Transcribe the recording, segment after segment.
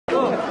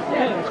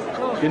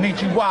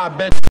Konnichiwa,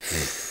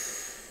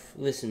 bitch.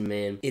 Listen,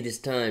 man, it is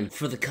time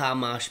for the Ka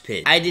Mosh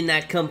Pit. I did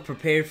not come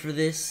prepared for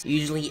this.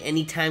 Usually,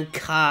 anytime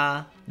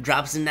Ka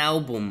drops an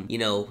album, you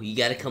know, you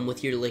gotta come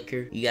with your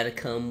liquor, you gotta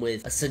come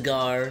with a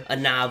cigar, a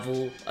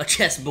novel, a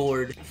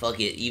chessboard, fuck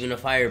it, even a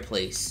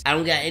fireplace. I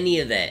don't got any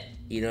of that.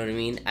 You know what I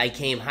mean? I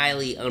came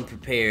highly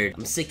unprepared.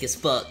 I'm sick as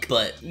fuck,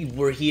 but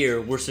we're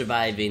here, we're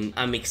surviving.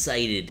 I'm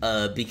excited,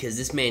 because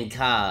this man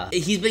Ka,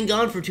 he's been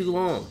gone for too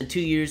long. 2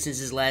 years since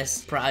his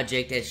last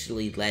project,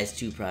 actually, last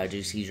 2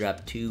 projects. He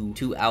dropped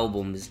two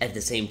albums at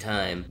the same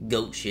time.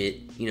 Goat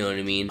shit, you know what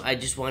I mean? I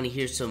just want to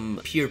hear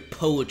some pure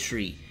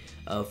poetry.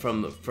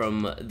 From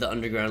the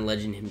underground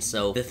legend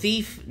himself. The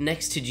Thief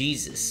Next to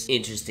Jesus.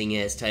 Interesting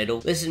ass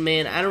title. Listen,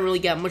 man, I don't really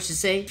got much to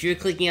say. If you're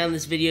clicking on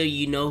this video,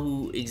 you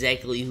know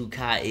exactly who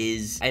Ka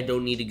is. I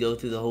don't need to go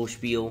through the whole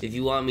spiel. If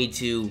you want me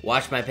to,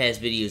 watch my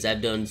past videos.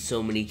 I've done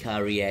so many Ka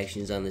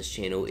reactions on this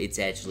channel, it's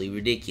actually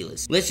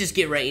ridiculous. Let's just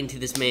get right into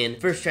this, man.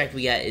 First track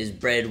we got is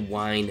Bread,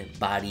 Wine,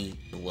 Body,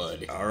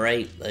 Blood.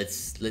 Alright,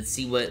 let's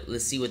see what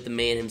the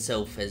man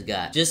himself has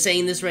got. Just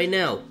saying this right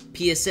now.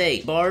 PSA.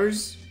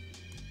 Bars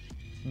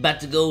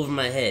about to go over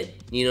my head,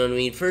 you know what I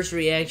mean? First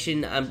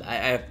reaction,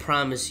 I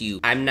promise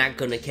you, I'm not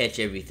gonna catch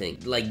everything.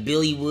 Like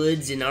Billy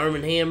Woods and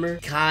Arm & Hammer,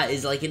 Ka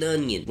is like an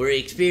onion. We're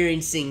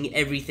experiencing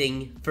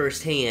everything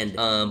firsthand,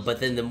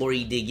 but then the more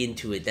you dig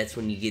into it, that's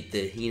when you get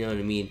the, you know what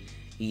I mean?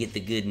 You get the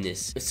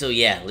goodness. So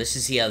yeah, let's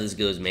just see how this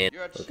goes, man.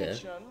 Your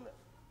attention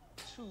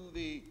to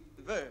the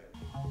verb.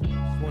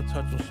 Just want to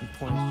touch on some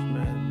points,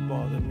 man,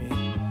 bother me,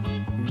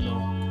 you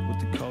know,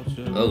 with the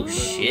culture. Oh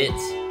shit.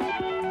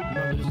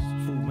 Remember, this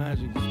is true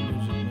magic, this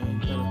music, man.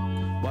 You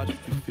gotta watch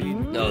what you feed.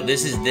 No,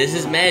 this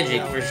is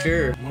magic for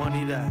sure.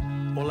 Money that,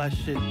 all that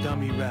shit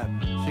dummy rap.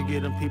 Should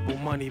get them people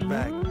money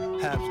back.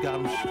 Haps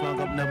got them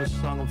strung up, never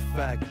sung them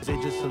fact. They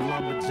just a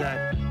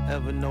lumberjack.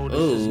 Ever notice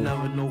it's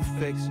never no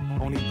fix.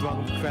 Only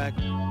drunk them crack.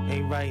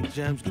 Ain't writing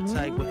gems, get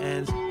tight with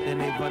ends. Then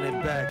they run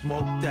it back.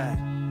 Smoke that.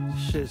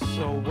 Shit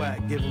so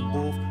whack, giving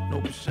booth, no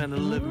percent of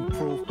living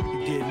proof.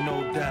 You get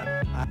no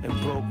dap,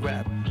 and broke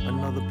rap.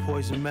 Another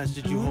poison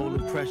message you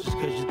holding precious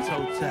cause you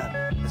toe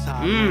tap. That's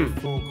how I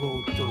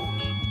go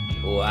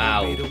through.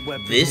 Wow,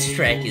 this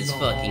track is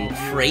fucking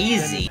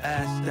crazy.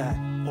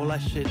 All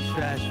that shit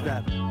trash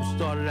rap. What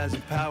started as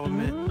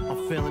empowerment,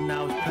 I'm feeling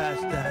now it's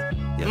past that.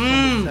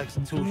 Yeah,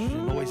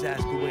 substitution, always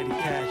asking where the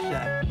cash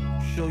at.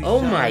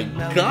 Oh my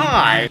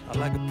god. I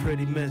like a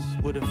pretty miss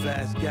with a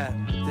vast gap.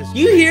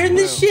 You hearing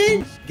this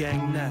shit?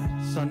 Gang that,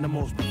 son, the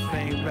most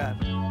profane rap.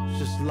 It's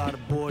just a lot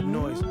of bored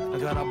noise. I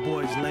got our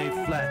boys laying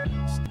flat.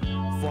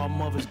 For our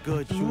mother's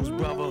good, choose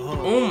brotherhood.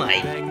 Oh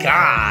my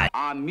god.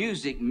 Our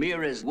music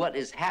mirrors what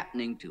is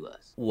happening to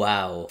us.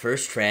 Wow.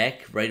 First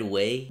track, right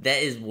away.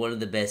 That is one of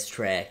the best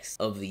tracks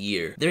of the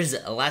year. There's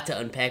a lot to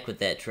unpack with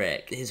that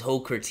track. His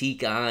whole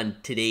critique on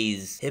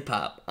today's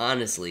hip-hop,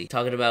 honestly.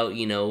 Talking about,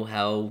 you know,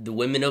 how the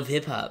women of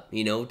hip-hop,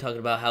 you know, talking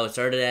about how it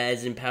started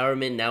as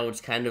empowerment, now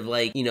it's kind of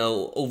like, you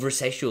know,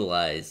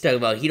 over-sexualized. Talking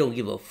about he don't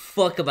give a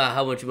fuck about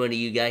how much money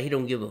you got. He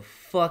don't give a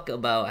fuck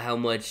about how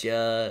much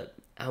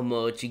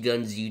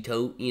guns you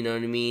tote, you know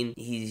what I mean?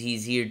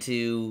 He's here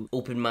to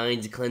open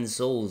minds, cleanse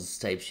souls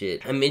type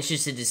shit. I'm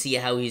interested to see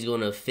how he's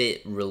gonna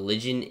fit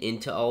religion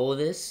into all of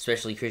this,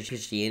 especially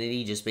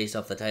Christianity, just based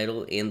off the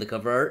title and the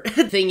cover art.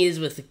 The thing is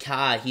with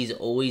Ka, he's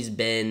always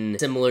been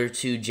similar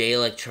to Jay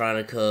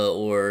Electronica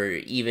or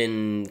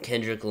even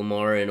Kendrick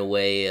Lamar in a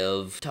way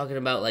of talking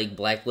about like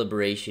black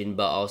liberation,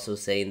 but also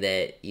saying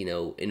that, you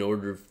know, in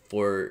order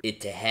for it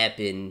to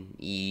happen,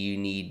 you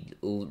need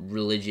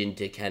religion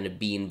to kind of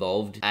be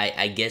involved.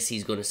 I guess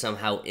he's going to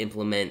somehow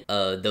implement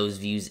those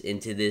views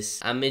into this.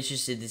 I'm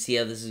interested to see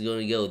how this is going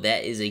to go.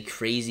 That is a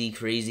crazy,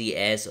 crazy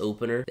ass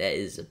opener. That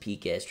is a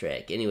peak ass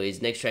track. Anyways,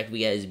 next track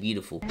we got is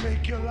Beautiful.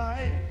 Make your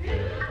life.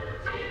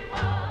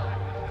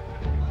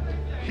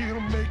 He'll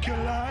make your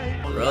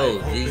life.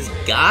 Bro, these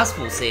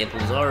gospel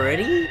samples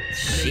already?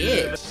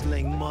 Shit.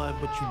 Sling mud,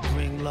 but you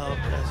bring love.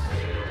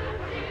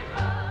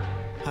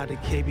 How the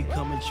K be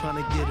coming,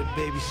 trying to get a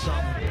baby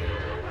something.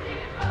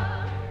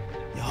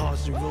 Your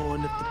heart's in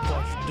ruin if the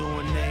part you're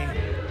doing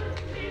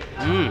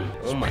ain't.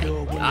 Oh my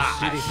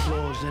gosh.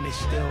 And they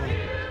still.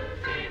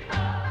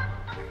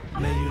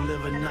 May you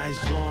live a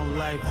nice long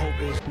life.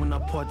 Hope is when I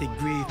part they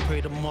grieve.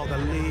 Pray to Mark I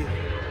leave.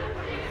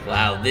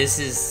 Wow, this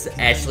is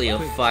actually a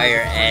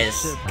fire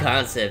ass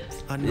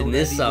concept in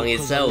this song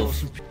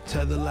itself.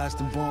 Tether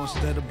lasting bonds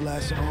instead of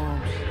blasting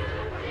arms.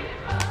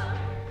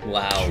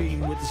 Wow.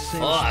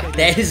 Fuck,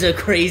 that is a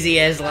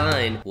crazy ass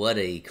line. What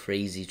a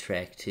crazy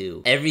track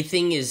too.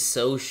 Everything is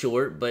so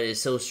short, but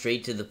it's so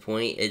straight to the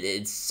point.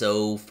 It's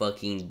so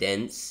fucking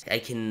dense. I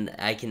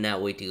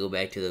cannot wait to go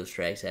back to those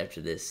tracks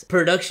after this.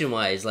 Production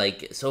wise,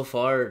 like so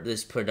far,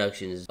 this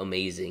production is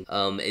amazing.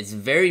 It's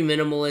very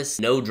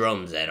minimalist, no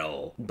drums at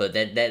all. But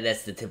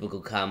that's the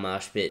typical Ka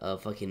Mosh Pit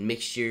fucking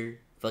mixture.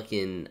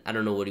 fucking, I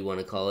don't know what you want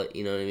to call it,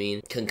 you know what I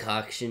mean?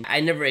 Concoction. I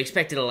never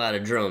expected a lot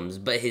of drums,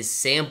 but his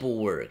sample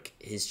work,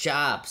 his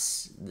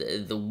chops,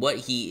 the what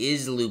he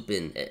is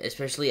looping,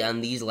 especially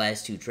on these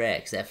last two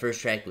tracks. That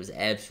first track was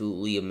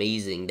absolutely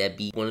amazing. That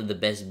beat, one of the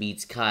best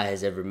beats Ka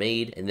has ever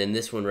made. And then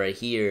this one right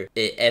here,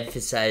 it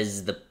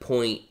emphasizes the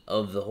point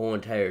of the whole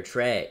entire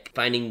track.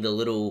 Finding the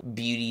little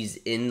beauties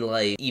in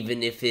life,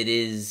 even if it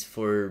is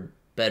for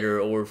better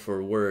or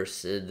for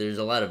worse. There's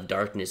a lot of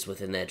darkness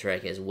within that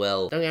track as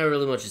well. Don't got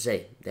really much to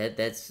say.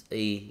 That's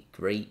a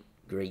great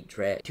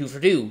track. 2 for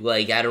 2.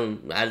 Like,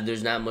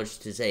 there's not much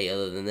to say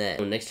other than that.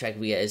 The next track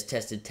we got is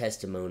Tested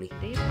Testimony.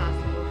 It is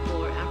possible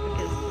for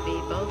Africans to be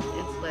both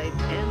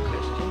enslaved and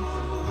Christians.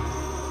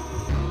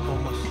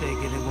 On my stake,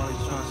 and they wanna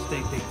try to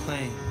stake they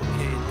claim.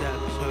 Okay, that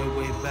was heard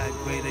way back,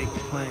 way they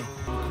complain.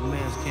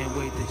 Commands can't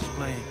wait to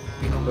explain.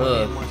 You know,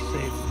 money in my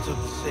safe, took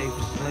the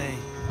safest lane.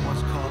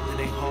 Once carved in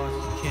their hearts,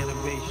 can't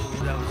erase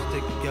you, never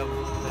stick together,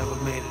 never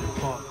made it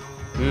apart.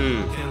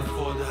 Can't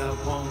afford to have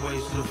one way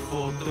to the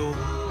full through.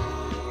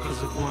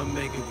 Cause if one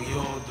make it, we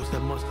all do.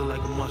 That mustard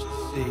like a mustard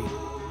seed.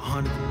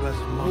 100 the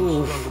best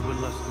among struggle with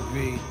lust and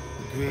greed.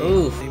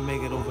 They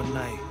make it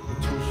overnight. We're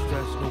too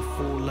stressed, no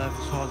fool left,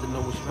 it's hard to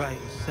know what's right.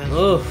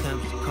 Senseless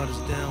attempts to cut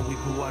us down, we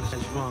can watch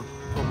that's wrong.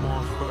 Put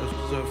Mars first,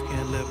 preserve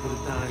can't live with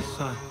a dying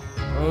son.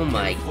 Oh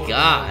my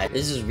god.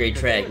 This is a great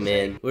track,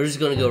 man. We're just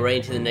gonna go right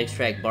into the next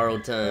track,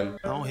 Borrowed Time.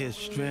 I don't hear a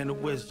strand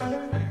of wisdom.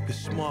 Cause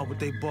smart with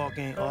they bark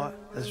ain't art,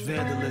 that's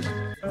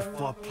vandalism.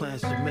 Before playing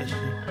submission.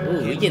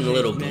 Ooh, we getting a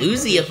little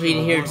bluesy up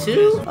in here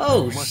too.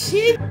 Oh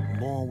shit.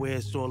 Born where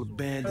it's all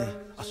abandoned.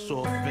 I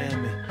saw a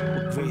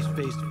famine with Grace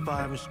faced the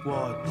firing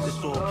squad.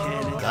 This all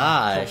canon.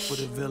 Gosh.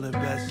 For the villain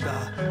best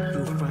eye.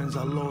 Few friends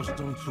I lost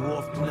them too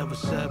often, never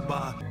said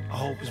bye. I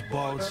hope it's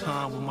borrowed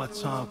time when my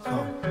time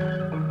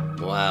come.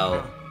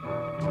 Wow.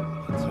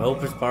 I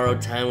hope it's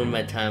borrowed time when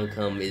my time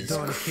comes is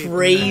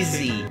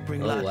crazy.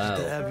 Oh wow.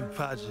 To every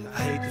project.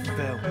 I hate to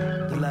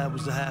fail. The lab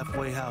was a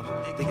halfway house.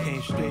 They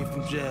came straight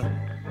from jail.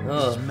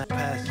 This is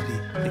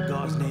capacity. In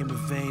God's name in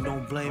vain.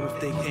 Don't blame if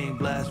they came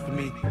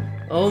blasphemy.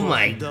 Oh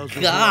my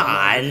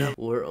god.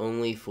 We're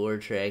only 4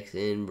 tracks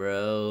in,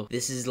 bro.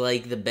 This is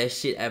like the best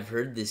shit I've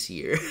heard this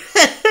year.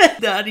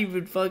 Not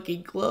even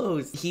fucking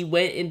close. He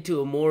went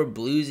into a more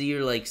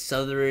bluesier, like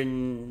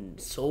southern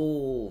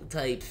soul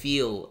type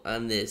feel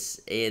on this,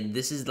 and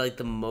this is like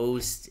the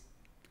most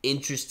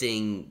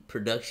interesting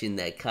production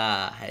that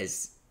Ka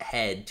has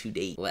had to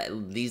date.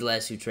 These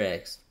last 2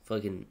 tracks,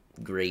 fucking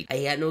great. I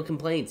had no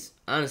complaints,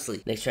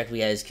 honestly. Next track we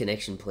got is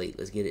Connection Plate.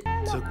 Let's get it.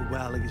 Took a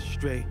while to get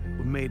straight,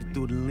 but made it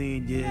through the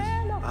lean years.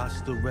 I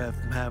still rap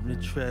from having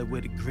to tread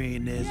where the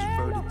green is.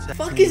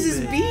 Fuck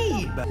is this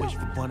beat? Wish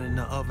for one in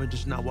the oven,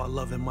 just not while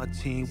loving my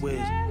teen whiz.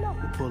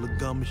 We'll pull a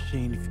gun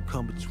machine if you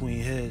come between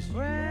his.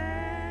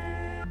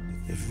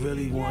 If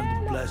really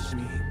wanted to bless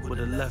me,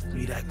 would've left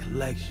me that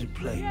collection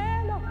plate.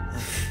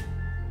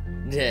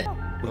 Yeah.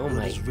 Oh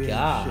my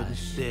god.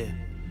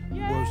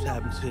 Worst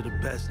happen to the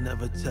best,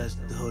 never test,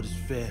 the hood is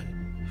fair.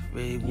 If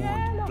they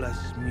wanted to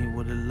bless me,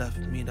 would've left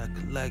me that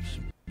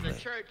collection.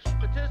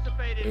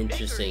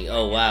 Interesting.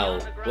 Oh wow,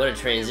 what a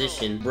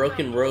transition.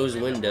 Broken rose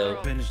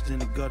window. Finished in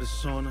the gutter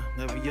sauna,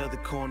 every other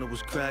corner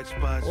was crack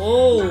spots.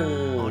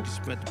 Oh,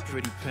 just spent a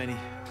pretty penny.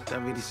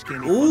 Got really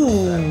skinny. Ooh.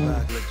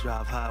 Let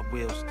drive Hot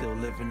Wheels, still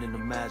living in the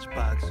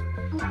matchbox.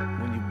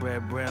 When you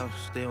bread brown,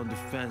 stay on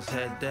defense,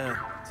 head down.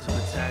 Till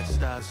the tax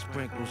style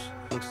sprinkles,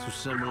 looks too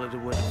similar to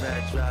what the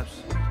rat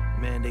drops.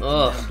 Man, they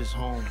condemned his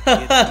home.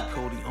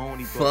 Cody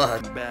only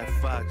brought bad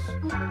fox.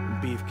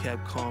 Beef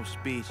kept calm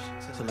speech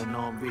till an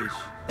arm reach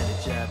and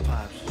the jab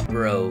pops.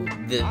 Bro,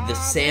 the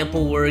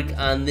sample work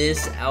on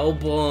this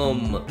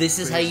album. This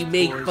is how you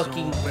make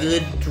fucking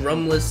good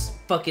drumless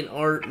fucking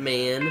art,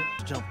 man.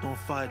 Jumped on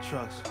fire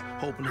trucks,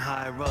 hoping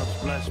higher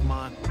ups bless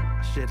mine.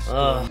 Shit is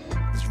still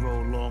this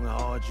road long and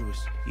arduous.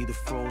 Either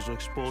froze or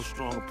exposed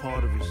stronger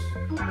arteries.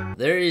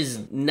 There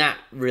is not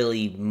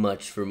really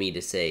much for me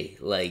to say.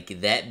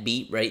 Like, that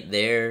beat right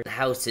there,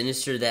 how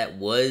sinister that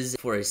was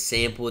for a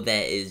sample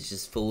that is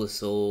just full of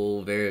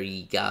soul,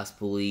 very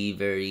gospel-y,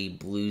 very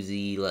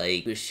bluesy.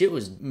 Like, the shit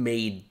was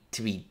made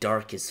to be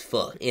dark as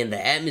fuck. And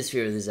the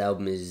atmosphere of this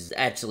album is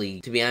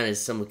actually, to be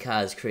honest, some of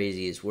Ka's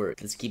craziest work.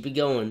 Let's keep it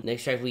going.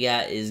 Next track we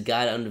got is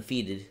God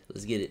Undefeated.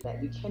 Let's get it.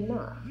 That you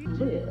cannot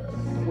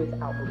live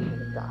without believing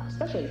in God,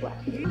 especially in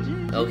Black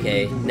community.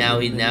 Okay, now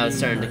it's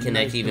starting to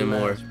connect even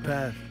more.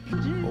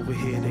 Over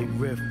here they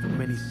riff from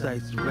many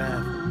sights of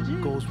wrath.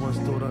 Goals once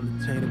thought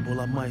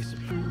unattainable, I might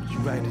support. But you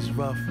right, it's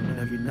rough, and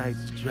every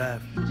night's a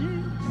draft.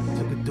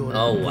 Took a door to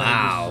oh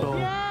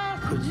wow.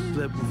 Couldn't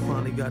slip and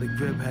finally got a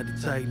grip, had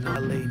to tighten I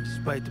laid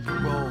despite the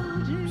parole.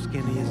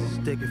 Skinny as a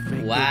stick and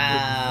fake.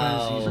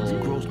 Wow.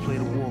 Gross play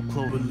the war,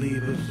 close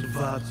believer,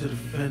 survive to the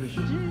finish.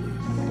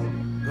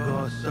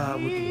 God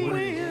side with the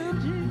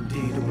winners.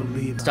 Indeed, a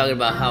believe. He's talking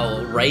about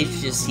how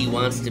righteous he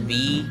wants to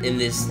be in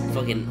this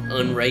fucking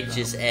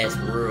unrighteous ass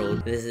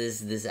world.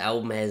 This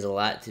album has a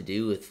lot to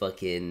do with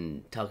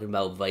fucking talking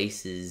about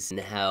vices and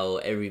how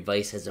every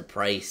vice has a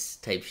price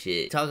type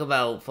shit. Talk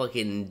about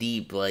fucking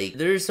deep. Like,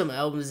 there's some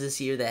albums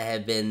this year that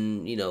have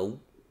been, you know,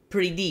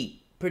 pretty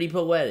deep, pretty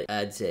poetic,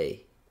 I'd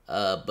say.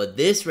 But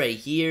this right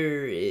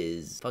here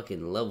is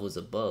fucking levels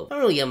above. I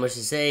don't really got much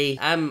to say.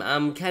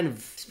 I'm kind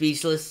of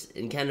speechless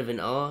and kind of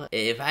in awe.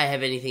 If I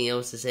have anything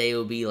else to say, it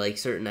will be like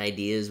certain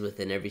ideas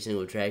within every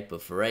single track.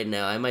 But for right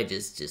now, I might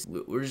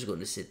we're just going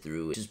to sit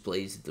through it. Just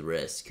blaze the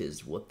rest,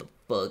 because what the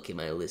fuck am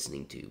I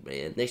listening to,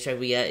 man? Next track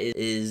we got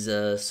is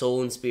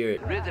Soul and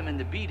Spirit. Rhythm and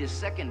the beat is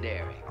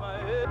secondary.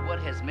 What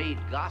has made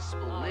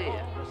gospel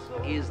live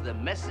is the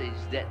message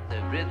that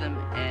the rhythm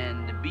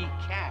and the beat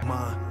carry.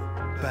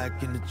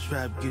 Back in the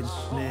trap, getting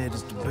snared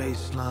is the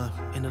baseline.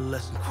 And the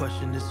lesson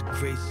question is a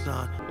great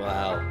sign.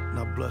 Wow.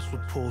 Not blessed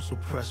with pulls, so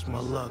press my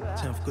luck.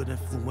 10th good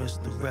influence,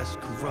 the rest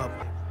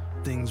corrupt.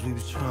 Things we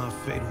was trying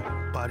fatal,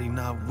 body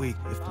not weak,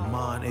 if the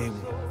mind able.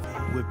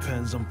 With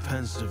pens, I'm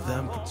pensive,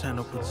 them pretend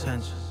I'm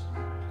pretentious.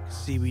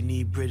 See, we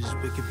need bridges,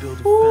 we can build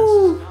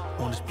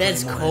defenses.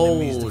 That's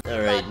cold.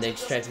 Alright,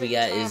 next track we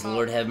got is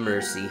Lord Have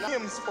Mercy.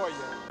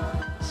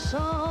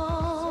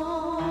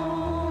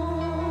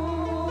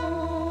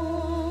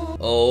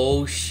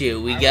 Oh shit,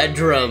 we got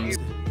drums.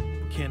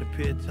 Can't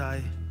appear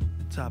tight.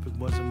 The topic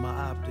wasn't my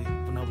optic.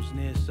 When I was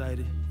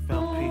nearsighted,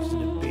 found peace in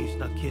the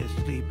beast. I can't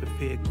sleep if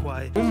here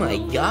quiet. Oh my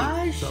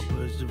gosh.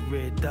 Supper is a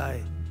red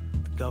diet.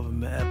 The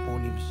government app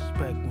won't even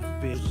respect when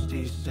fears.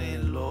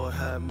 Saying, Lord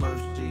have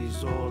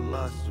mercy, all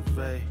lost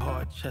survey.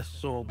 Heart,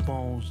 chest, all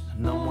bones.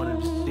 None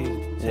wanted to see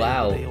the table.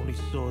 Wow. They only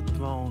saw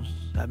thrones.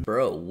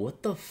 Bro,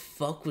 what the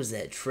fuck was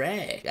that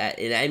track?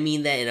 And I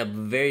mean that in a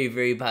very,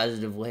 very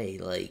positive way.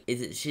 Like,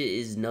 shit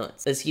is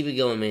nuts. Let's keep it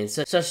going, man.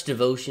 Such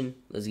devotion.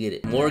 Let's get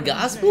it. More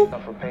gospel?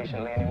 Suffer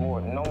patiently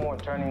anymore. No more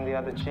turning the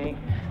other cheek.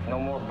 No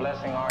more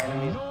blessing our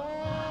enemies.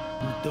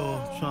 The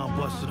door, trying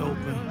to bust it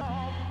open.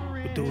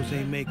 But those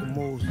ain't making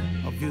moves.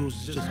 Our views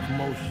is just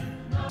commotion.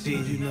 See,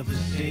 you never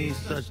seen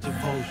such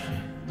devotion.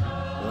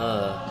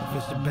 If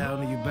it's a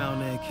bounty, you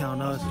bound to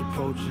encounter us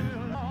approaching.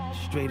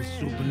 Straight as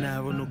super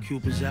narrow, no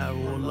Cupid's arrow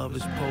or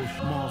lover's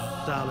potion. Mars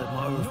was solid,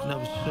 my earth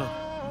never shook,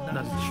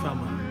 not a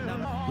tremor.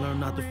 Learn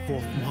not to fall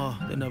from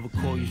her, they never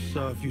call you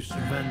sir. If you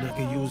surrender,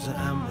 can use an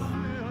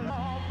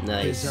ember.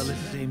 Nice.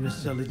 Seem to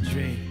sell a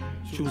dream.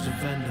 Choose a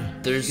vendor.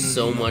 There's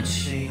so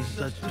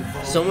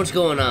much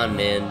going on,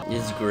 man.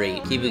 It's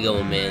great. Keep it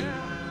going, man.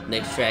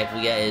 Next track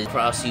we got is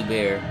Cross You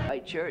Bear.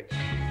 White church,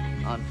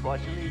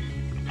 unfortunately,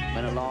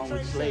 went along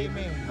with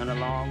slavery, went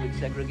along with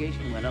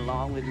segregation, went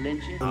along with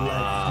lynching.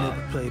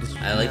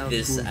 I like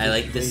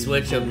this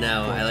switch up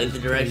now. I like the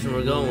direction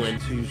we're going.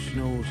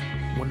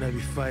 When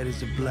every fight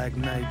is a black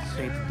night, this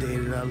ain't the day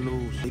that I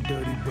lose. They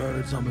dirty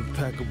birds, I'm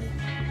impeccable.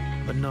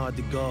 A nod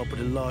to God, but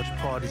a large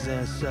part is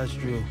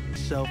ancestral.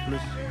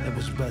 Selfless, and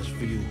what's best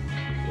for you.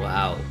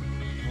 Wow.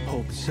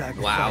 Hope the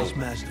sacrifice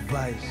match the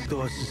vice.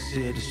 Thoughts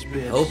sincere to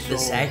spare Hope the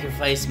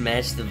sacrifice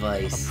match the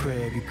vice. I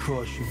pray every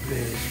cross you bear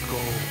is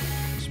gold.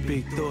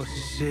 Speak thoughts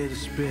sincere to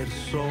spare the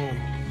soul.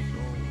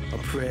 I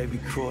pray every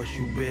cross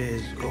you bear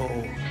is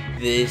gold.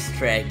 This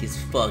track is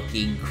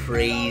fucking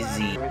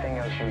crazy. Everything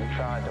else you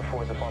tried to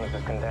force upon us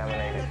is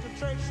contaminated.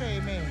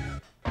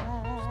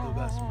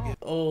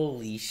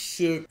 Holy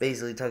shit.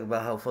 Basically talk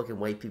about how fucking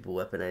white people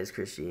weaponize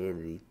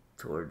Christianity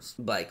towards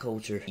black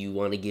culture. You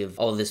want to give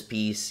all this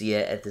peace,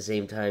 yet at the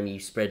same time you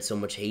spread so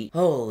much hate.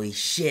 Holy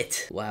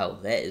shit. Wow,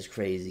 that is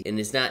crazy. And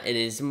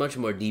it's much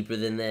more deeper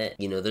than that.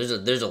 You know, there's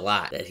a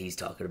lot that he's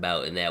talking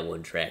about in that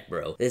one track,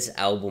 bro. This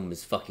album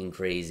is fucking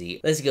crazy.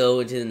 Let's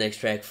go into the next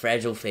track,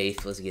 Fragile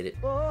Faith. Let's get it.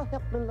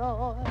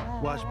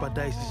 Watched by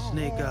dicey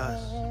snake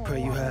eyes.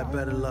 Pray you had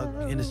better luck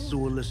in the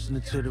sewer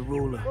listening to the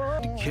ruler.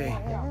 Decay.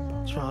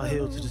 Trying to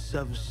heal to the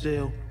seventh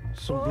seal.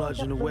 Some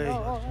bludgeon away.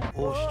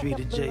 Or street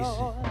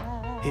adjacent.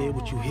 Hear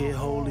what you hear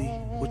holy,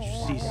 what you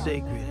see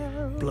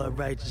sacred. Blood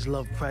righteous,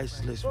 love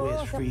priceless, where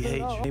it's free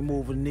hatred. They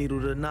move a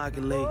needle to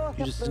inoculate,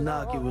 you just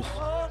innocuous.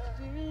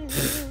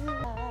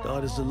 The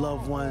others are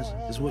loved ones,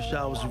 just wish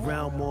I was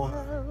around more.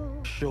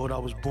 Short I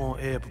was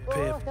born air,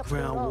 prepared for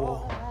ground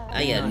war.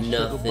 I got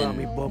nothing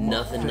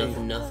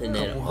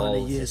at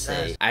all to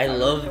say. I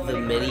love the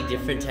many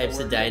different types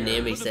of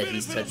dynamics that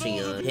he's touching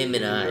on. Him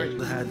and I.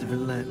 I had to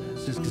relent,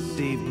 since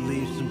conceived,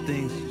 believe some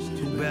things, it's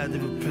too bad to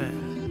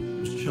repent.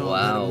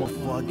 Wow.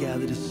 Before I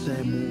gathered the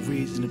same move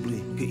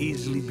reasonably, could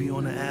easily be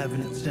on the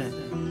avenue 10.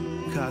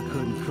 I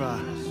couldn't cry,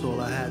 that's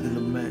all I had to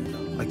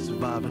lament. Like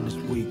surviving this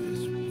week.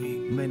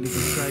 Many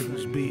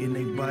disciples beating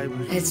their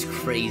Bibles. That's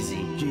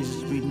crazy.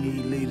 Jesus, we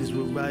need leaders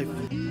with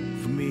rifles.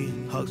 For me,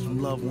 hugs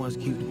from loved ones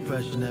keep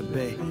depression at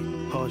bay.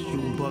 Hard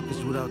shooting buckets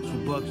without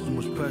 $2, too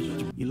much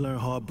pressure. You learn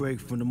heartbreak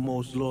from the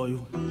most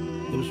loyal.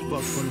 It was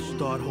fucked from the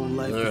start, whole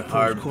life. Learn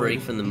heartbreak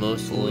from the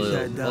most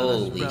loyal.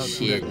 Holy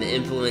shit. The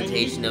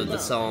implementation of the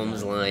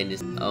Psalms line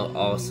is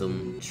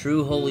awesome.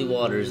 True Holy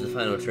Water is the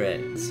final track.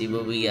 Let's see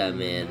what we got,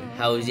 man.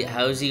 How is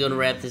he gonna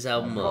wrap this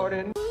album up?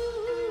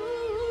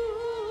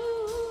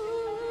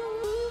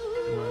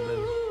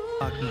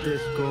 Lock in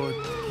Discord,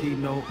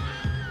 keynote,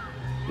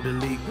 with a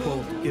lead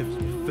quote, the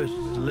gift of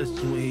officials to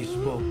listen when he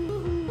spoke.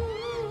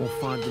 Won't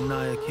find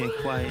denier, can't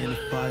quiet in the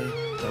fire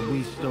that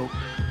we stoke.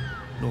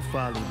 No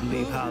folly,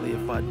 believe highly.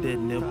 If I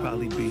didn't, they'll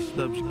probably be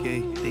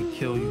subjugate. They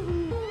kill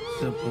you.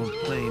 Simple and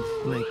plain,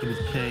 link in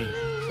the chain.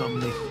 Something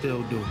they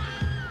still do.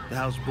 The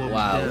house brought me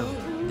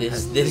down.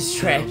 This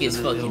track is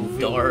fucking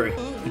dark.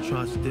 You're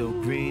trying to steal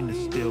green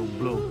and still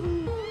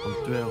blue.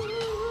 I'm thrilled.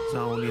 It's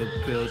only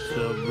appeal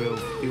to a real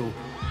few.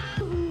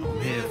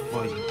 I'm here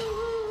for you.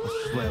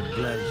 I sweat,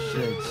 blood,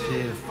 shed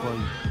tears for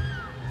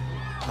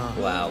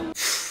you. Wow.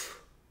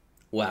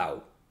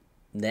 Wow.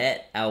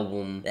 That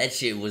album, that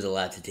shit was a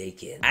lot to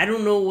take in. I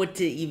don't know what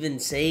to even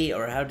say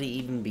or how to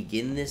even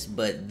begin this,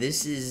 but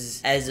this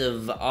is, as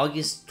of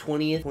August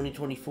 20th,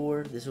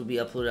 2024, this will be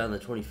uploaded on the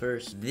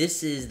 21st.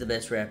 This is the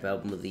best rap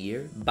album of the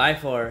year. By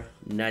far,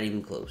 not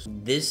even close.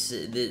 This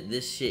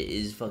shit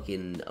is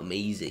fucking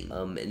amazing,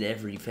 in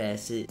every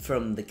facet.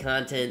 From the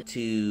content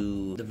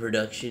to the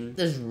production,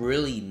 there's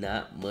really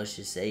not much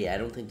to say. I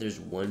don't think there's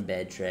one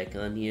bad track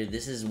on here.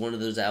 This is one of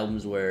those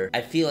albums where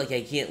I feel like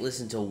I can't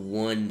listen to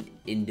one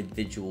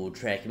individual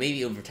track.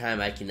 Maybe over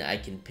time I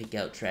can pick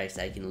out tracks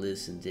I can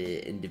listen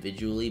to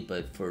individually,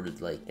 but for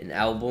like an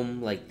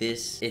album like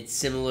this, it's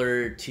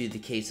similar to the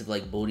case of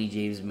like Bodie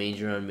James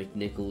Major on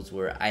McNichols,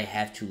 where I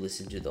have to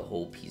listen to the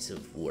whole piece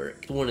of work.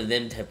 It's one of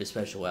them type of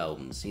special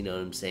albums, you know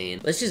what I'm saying?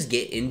 Let's just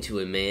get into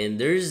it, man.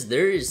 There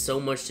is so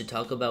much to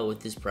talk about with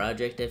this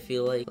project. I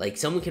feel like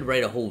someone could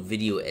write a whole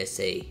video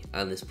essay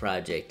on this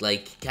project,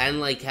 like kind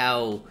of like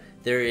how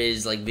there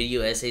is like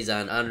video essays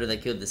on Honor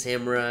That Killed the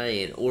Samurai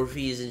and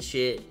Orpheus and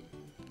shit.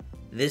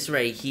 This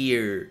right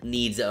here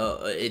needs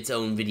its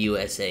own video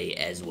essay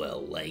as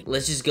well. Like,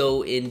 let's just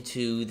go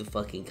into the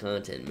fucking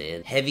content,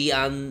 man. Heavy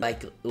on,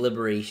 like,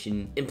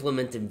 liberation,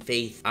 implementing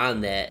faith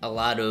on that. A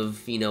lot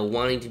of, you know,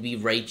 wanting to be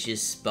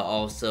righteous, but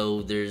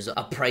also there's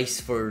a price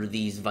for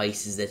these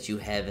vices that you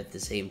have at the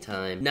same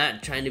time.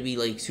 Not trying to be,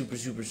 like, super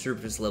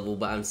surface level,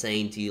 but I'm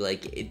saying to you,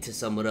 like, to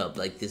sum it up,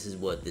 like, this is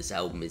what this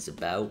album is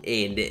about.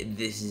 And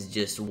this is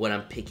just what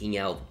I'm picking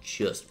out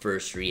just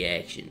first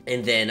reaction.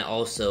 And then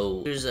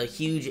also, there's a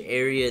huge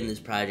area in this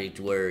project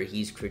where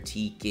he's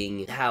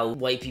critiquing how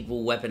white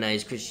people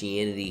weaponize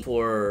Christianity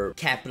for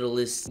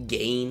capitalist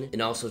gain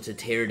and also to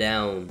tear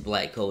down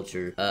black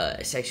culture,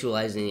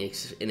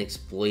 sexualizing and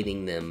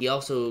exploiting them. He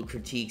also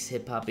critiques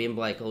hip-hop and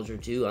black culture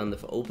too on the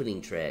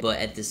opening track, but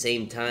at the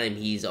same time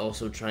he's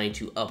also trying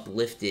to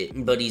uplift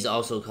it, but he's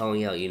also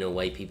calling out, you know,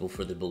 white people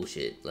for the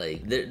bullshit.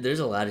 Like, there's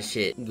a lot of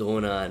shit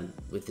going on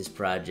with this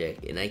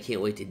project, and I can't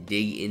wait to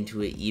dig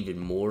into it even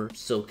more.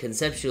 So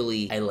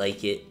conceptually, I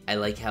like it. I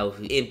like how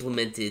he implemented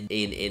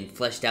and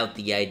fleshed out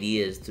the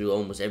ideas through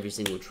almost every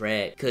single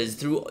track,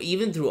 because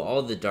even through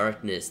all the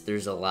darkness,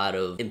 there's a lot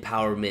of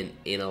empowerment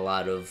and a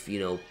lot of, you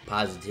know,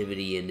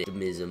 positivity and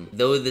optimism.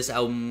 Though this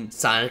album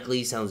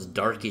sonically sounds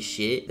dark as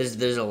shit,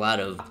 there's a lot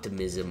of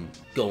optimism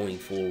going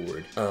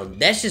forward.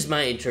 That's just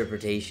my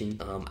interpretation.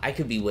 I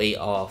could be way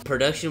off.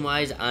 Production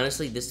wise,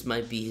 honestly, this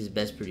might be his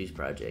best produced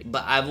project,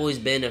 but I've always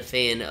been a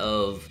fan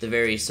of the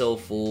very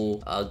soulful,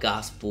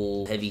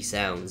 gospel heavy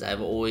sounds.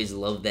 I've always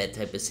loved that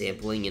type of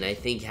sampling, and I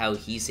think how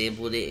he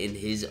sampled it in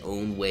his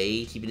own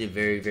way, keeping it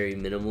very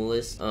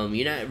minimalist.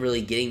 You're not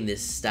really getting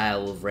this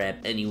style of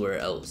rap anywhere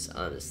else,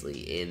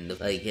 honestly. And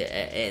like,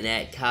 and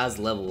at Kaz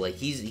level, like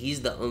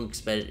he's the unk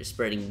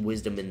spreading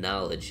wisdom and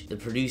knowledge, the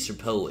producer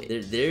poet.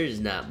 There is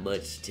not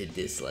much to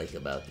dislike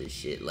about this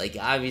shit. Like,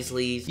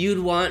 obviously you'd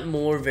want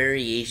more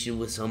variation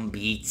with some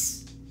beats,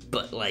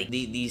 but like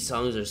these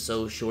songs are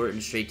so short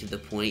and straight to the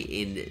point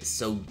and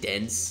so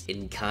dense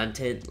in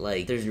content,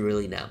 like there's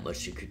really not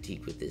much to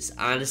critique with this.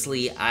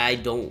 Honestly, I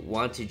don't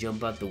want to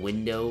jump out the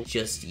window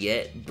just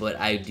yet, but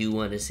I do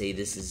want to say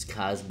this is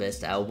Kaz's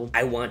best album.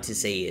 I want to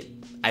say it.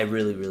 I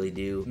really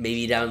do.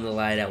 Maybe down the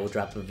line I will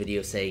drop a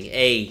video saying,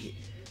 hey,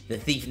 The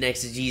Thief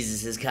Next to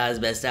Jesus is Kaz's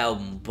best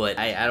album, but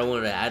I don't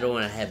want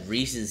to have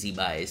recency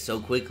bias so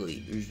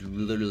quickly. There's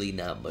literally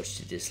not much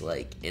to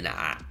dislike, and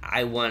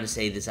I want to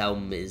say this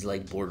album is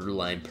like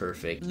borderline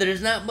perfect.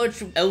 There's not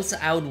much else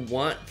I would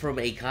want from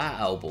a Ka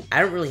album.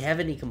 I don't really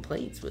have any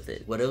complaints with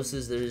it. What else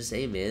is there to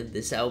say, man?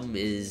 This album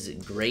is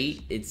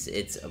great.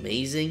 It's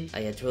amazing.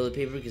 I got toilet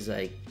paper because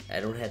I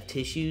don't have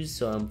tissues,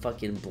 so I'm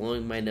fucking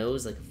blowing my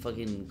nose like a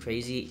fucking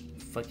crazy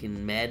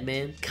fucking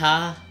madman.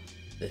 Ka,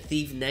 The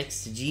Thief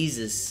Next to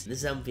Jesus. This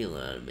is how I'm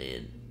feeling on it,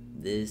 man.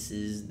 This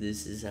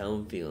is how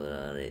I'm feeling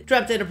on it.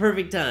 Dropped at a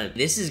perfect time.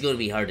 This is going to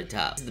be hard to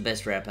top. This is the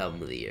best rap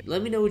album of the year.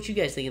 Let me know what you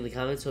guys think in the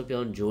comments. Hope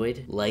y'all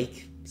enjoyed.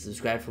 Like,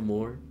 subscribe for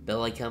more.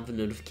 Bell icon for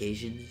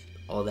notifications.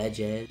 All that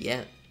jazz.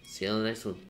 Yeah. See you on the next one.